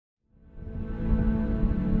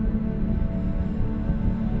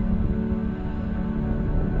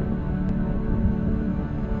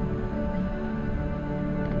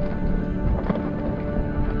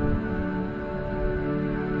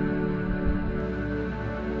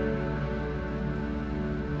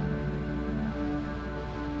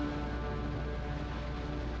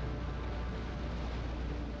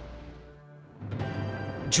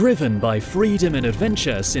Driven by freedom and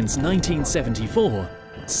adventure since 1974,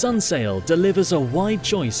 Sunsail delivers a wide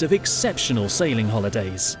choice of exceptional sailing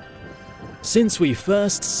holidays. Since we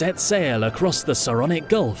first set sail across the Saronic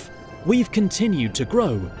Gulf, we've continued to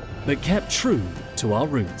grow, but kept true to our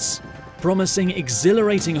roots, promising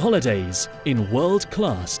exhilarating holidays in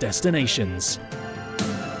world-class destinations.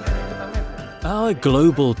 Our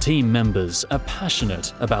global team members are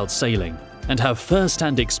passionate about sailing and have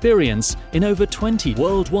first-hand experience in over 20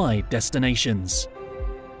 worldwide destinations.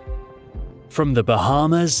 From the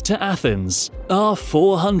Bahamas to Athens, our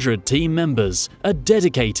 400 team members are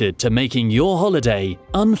dedicated to making your holiday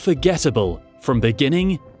unforgettable from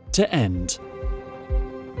beginning to end.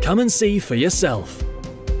 Come and see for yourself.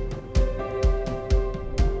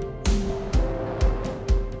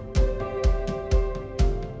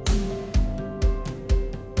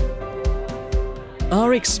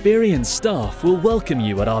 Our experienced staff will welcome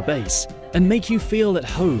you at our base and make you feel at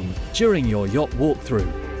home during your yacht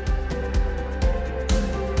walkthrough.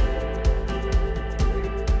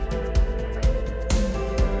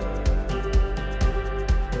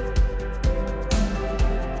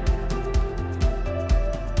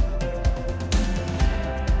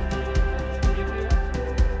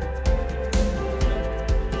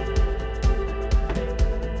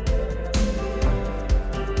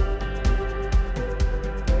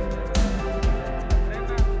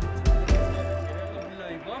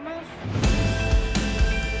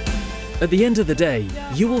 At the end of the day,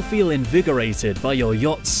 you will feel invigorated by your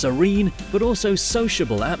yacht's serene but also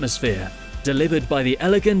sociable atmosphere, delivered by the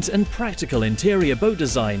elegant and practical interior boat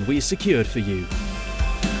design we secured for you.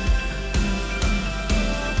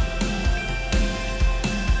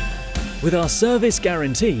 With our service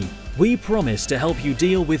guarantee, we promise to help you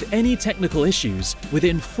deal with any technical issues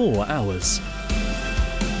within 4 hours.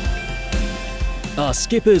 Our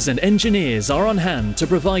skippers and engineers are on hand to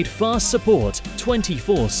provide fast support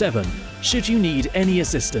 24/7 should you need any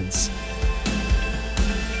assistance.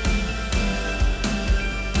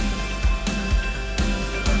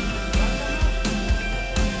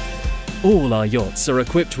 All our yachts are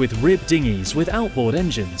equipped with rib dinghies with outboard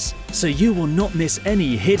engines, so you will not miss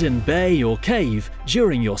any hidden bay or cave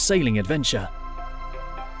during your sailing adventure.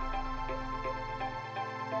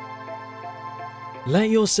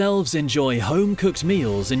 Let yourselves enjoy home-cooked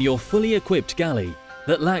meals in your fully equipped galley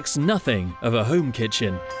that lacks nothing of a home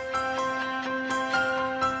kitchen.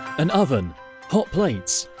 An oven, hot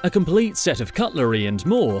plates, a complete set of cutlery and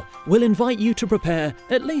more will invite you to prepare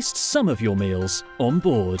at least some of your meals on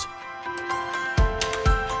board.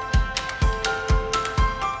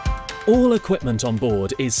 All equipment on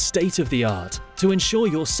board is state-of-the-art to ensure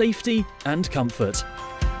your safety and comfort.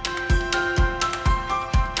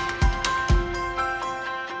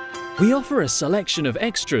 We offer a selection of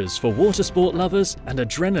extras for water sport lovers and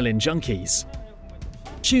adrenaline junkies.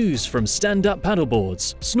 Choose from stand-up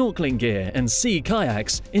paddleboards, snorkeling gear and sea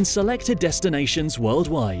kayaks in selected destinations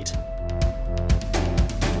worldwide.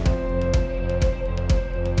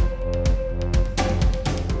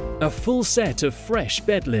 A full set of fresh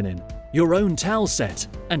bed linen, your own towel set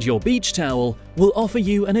and your beach towel will offer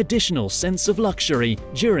you an additional sense of luxury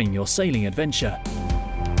during your sailing adventure.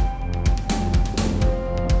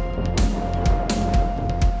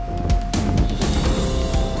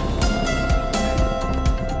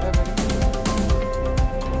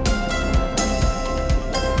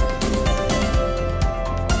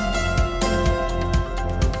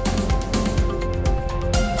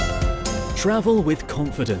 Travel with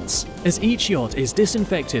confidence, as each yacht is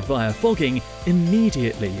disinfected via fogging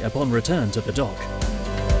immediately upon return to the dock.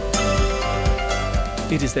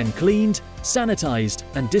 It is then cleaned, sanitized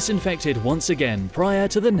and disinfected once again prior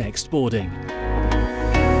to the next boarding.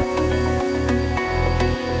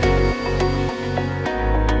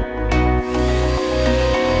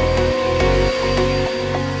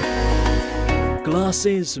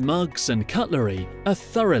 Glasses, mugs and cutlery are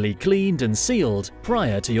thoroughly cleaned and sealed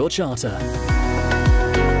prior to your charter.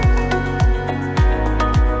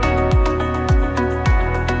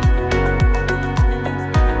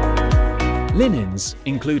 Linens,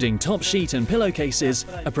 including top sheet and pillowcases,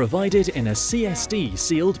 are provided in a CSD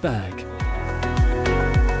sealed bag.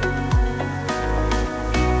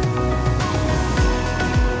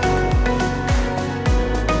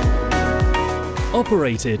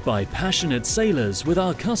 Operated by passionate sailors with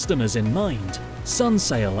our customers in mind,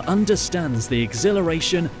 Sunsail understands the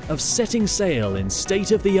exhilaration of setting sail in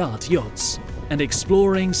state-of-the-art yachts and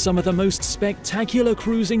exploring some of the most spectacular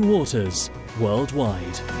cruising waters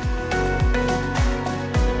worldwide.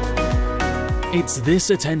 It's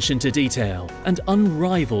this attention to detail and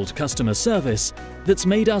unrivaled customer service that's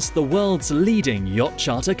made us the world's leading yacht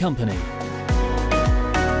charter company.